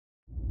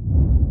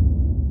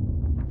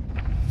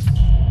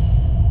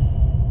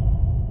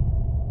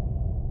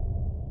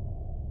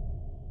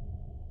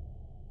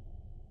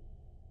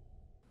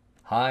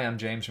Hi, I'm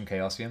James from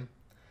Chaosium.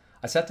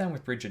 I sat down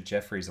with Bridget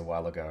Jeffries a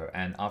while ago,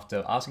 and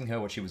after asking her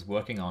what she was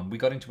working on, we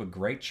got into a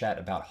great chat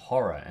about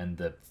horror and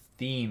the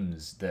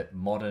themes that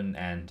modern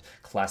and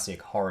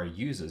classic horror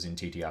uses in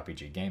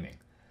TTRPG gaming.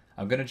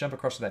 I'm going to jump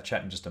across to that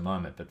chat in just a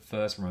moment, but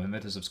first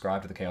remember to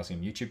subscribe to the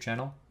Chaosium YouTube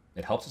channel.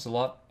 It helps us a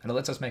lot, and it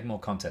lets us make more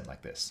content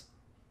like this.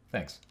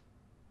 Thanks.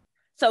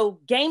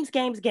 So games.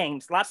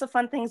 Lots of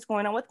fun things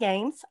going on with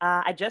games.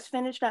 I just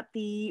finished up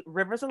the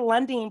Rivers of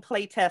London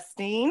play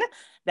testing.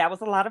 That was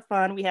a lot of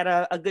fun. We had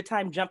a good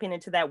time jumping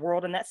into that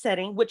world and that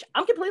setting, which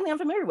I'm completely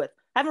unfamiliar with.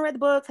 Haven't read the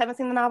books, haven't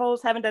seen the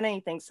novels, haven't done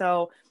anything.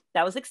 So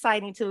that was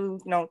exciting to,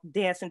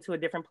 dance into a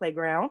different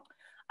playground.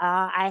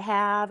 I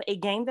have a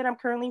game that I'm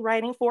currently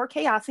writing for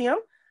Chaosium.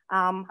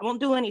 I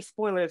won't do any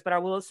spoilers, but I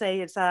will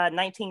say it's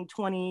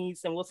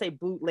 1920s and we'll say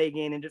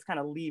bootlegging and just kind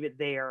of leave it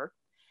there.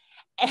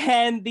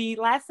 And the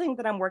last thing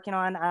that I'm working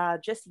on,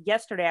 just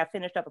yesterday, I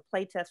finished up a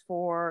playtest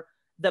for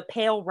The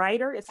Pale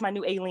Rider. It's my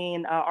new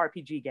Alien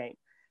RPG game.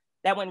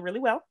 That went really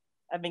well.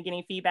 I've been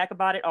getting feedback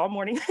about it all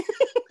morning.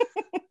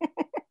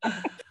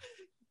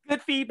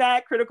 Good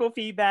feedback, critical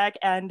feedback.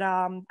 And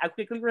I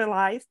quickly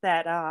realized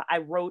that I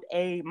wrote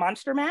a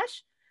monster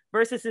mash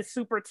versus this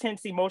super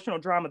tense emotional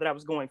drama that I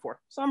was going for.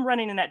 So I'm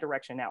running in that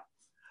direction now.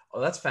 Oh,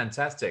 that's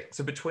fantastic.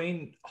 So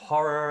between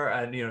horror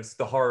and it's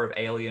the horror of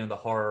Alien, the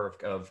horror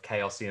of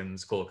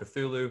Chaosium's Call of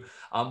Cthulhu,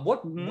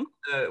 Mhm.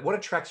 what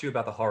attracts you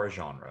about the horror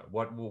genre?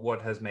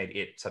 What has made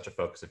it such a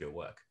focus of your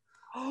work?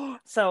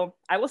 So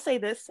I will say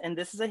this, and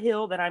this is a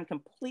hill that I'm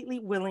completely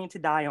willing to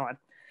die on.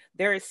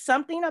 There is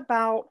something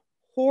about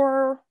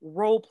horror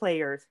role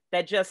players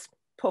that just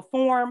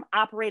perform,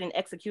 operate, and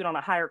execute on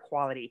a higher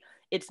quality.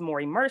 It's more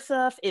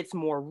immersive, it's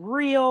more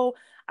real.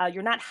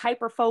 You're not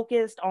hyper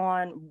focused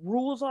on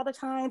rules all the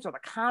times or the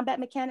combat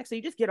mechanics. So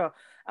you just get a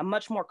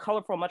much more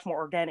colorful, much more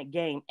organic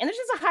game. And it's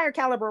just a higher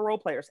caliber role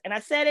players. And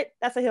I said it,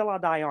 that's a hill I'll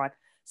die on.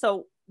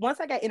 So once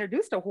I got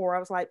introduced to horror, I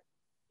was like,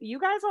 you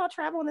guys all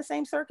travel in the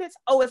same circuits?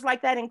 Oh, it's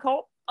like that in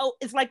Cult. Oh,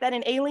 it's like that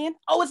in Alien.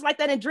 Oh, it's like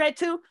that in Dread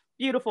too.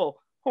 Beautiful.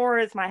 Horror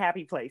is my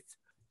happy place.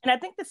 And I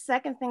think the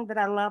second thing that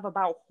I love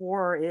about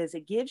horror is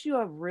it gives you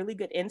a really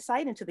good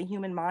insight into the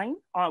human mind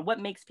on what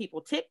makes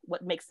people tick,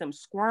 what makes them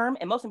squirm,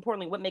 and most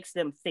importantly, what makes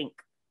them think.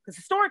 Because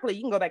historically,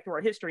 you can go back through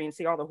our history and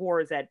see all the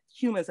horrors that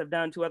humans have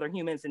done to other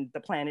humans and the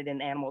planet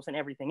and animals and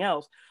everything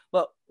else.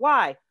 But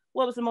why?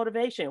 What was the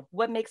motivation?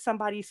 What makes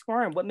somebody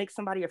squirm? What makes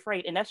somebody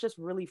afraid? And that's just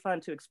really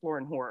fun to explore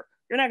in horror.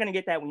 You're not going to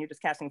get that when you're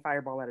just casting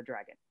fireball at a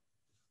dragon.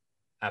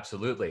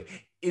 Absolutely.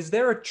 Is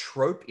there a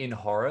trope in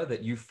horror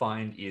that you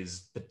find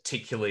is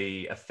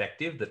particularly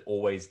effective that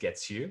always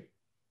gets you?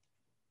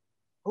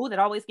 Oh, that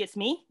always gets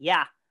me.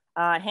 Yeah.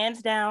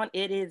 Hands down,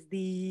 it is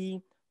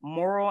the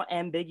moral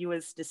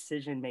ambiguous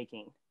decision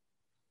making.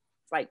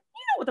 It's like,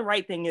 you know what the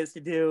right thing is to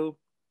do,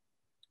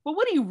 but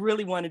what do you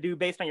really want to do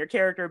based on your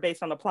character,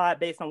 based on the plot,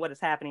 based on what is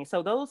happening?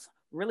 So those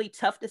really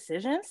tough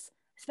decisions,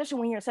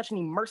 especially when you're in such an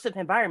immersive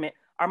environment,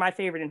 are my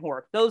favorite in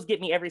horror. Those get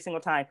me every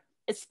single time,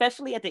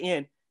 especially at the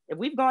end. If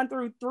we've gone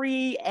through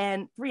 3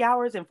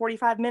 hours and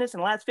 45 minutes,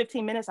 in the last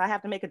 15 minutes, I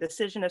have to make a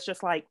decision that's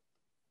just like,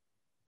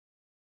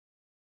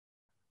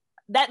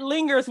 that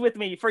lingers with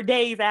me for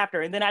days after.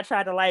 And then I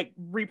try to like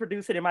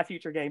reproduce it in my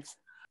future games.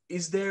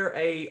 Is there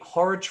a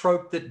horror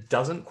trope that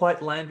doesn't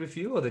quite land with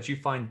you, or that you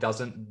find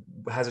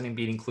hasn't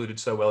been included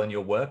so well in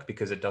your work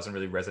because it doesn't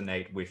really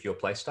resonate with your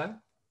playstyle?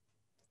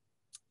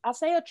 I'll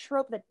say a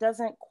trope that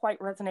doesn't quite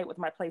resonate with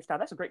my playstyle.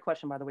 That's a great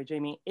question, by the way,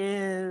 Jamie,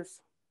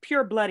 is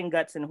pure blood and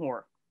guts in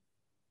horror.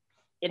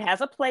 It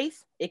has a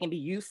place. It can be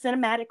used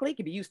cinematically, it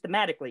can be used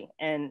thematically,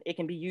 and it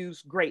can be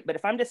used great. But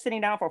if I'm just sitting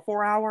down for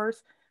 4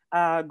 hours,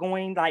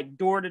 going like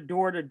door to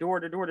door to door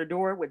to door to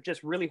door with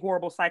just really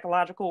horrible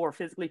psychological or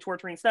physically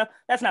torturing stuff,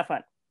 that's not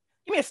fun.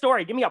 Give me a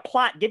story, give me a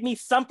plot, give me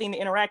something to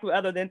interact with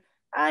other than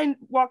I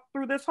walked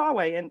through this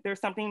hallway and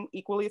there's something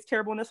equally as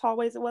terrible in this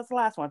hallway as it was the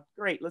last one.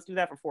 Great, let's do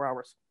that for 4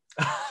 hours.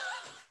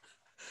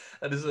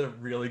 That is a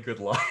really good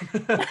line.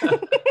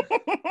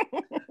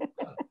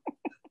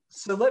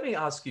 So let me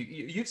ask you,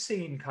 you've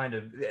seen kind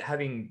of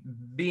having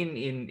been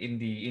in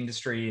the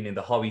industry and in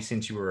the hobby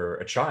since you were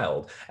a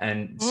child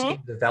and Mhm.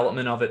 seen the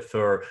development of it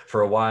for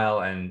a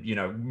while and,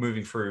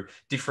 moving through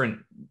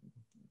different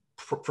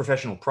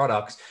professional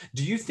products.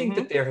 Do you think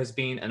that Mhm. there has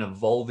been an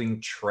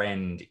evolving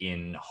trend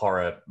in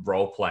horror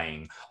role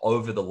playing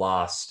over the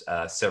last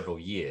several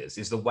years?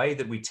 Is the way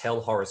that we tell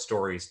horror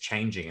stories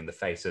changing in the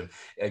face of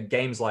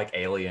games like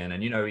Alien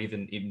and,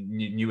 even in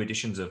new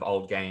editions of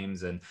old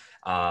games and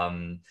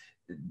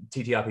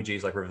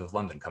TTRPGs like Rivers of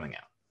London coming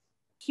out?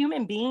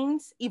 Human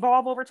beings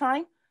evolve over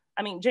time.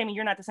 I mean, Jamie,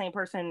 you're not the same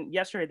person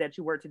yesterday that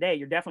you were today.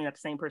 You're definitely not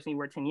the same person you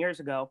were 10 years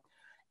ago.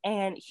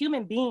 And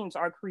human beings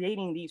are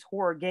creating these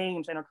horror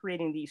games and are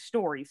creating these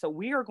stories. So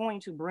we are going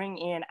to bring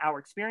in our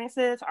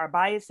experiences, our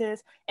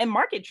biases, and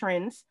market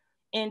trends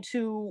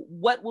into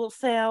what will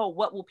sell,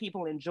 what will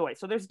people enjoy.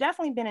 So there's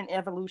definitely been an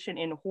evolution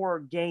in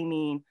horror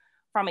gaming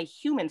from a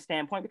human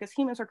standpoint because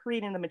humans are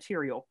creating the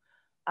material.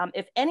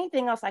 If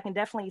anything else, I can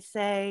definitely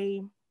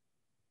say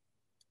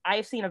I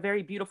have seen a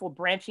very beautiful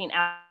branching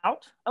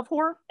out of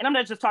horror. And I'm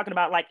not just talking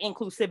about like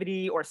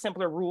inclusivity or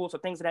simpler rules or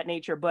things of that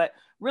nature, but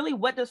really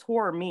what does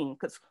horror mean?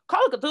 Because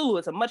Call of Cthulhu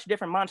is a much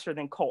different monster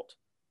than Cult.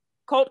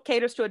 Cult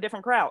caters to a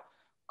different crowd.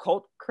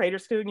 Cult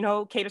caters to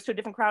a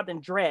different crowd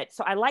than Dread.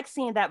 So I like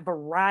seeing that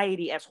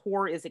variety as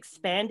horror is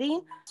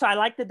expanding. So I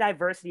like the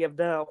diversity of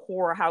the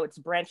horror, how it's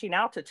branching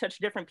out to touch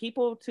different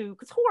people to,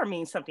 because horror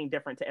means something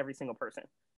different to every single person.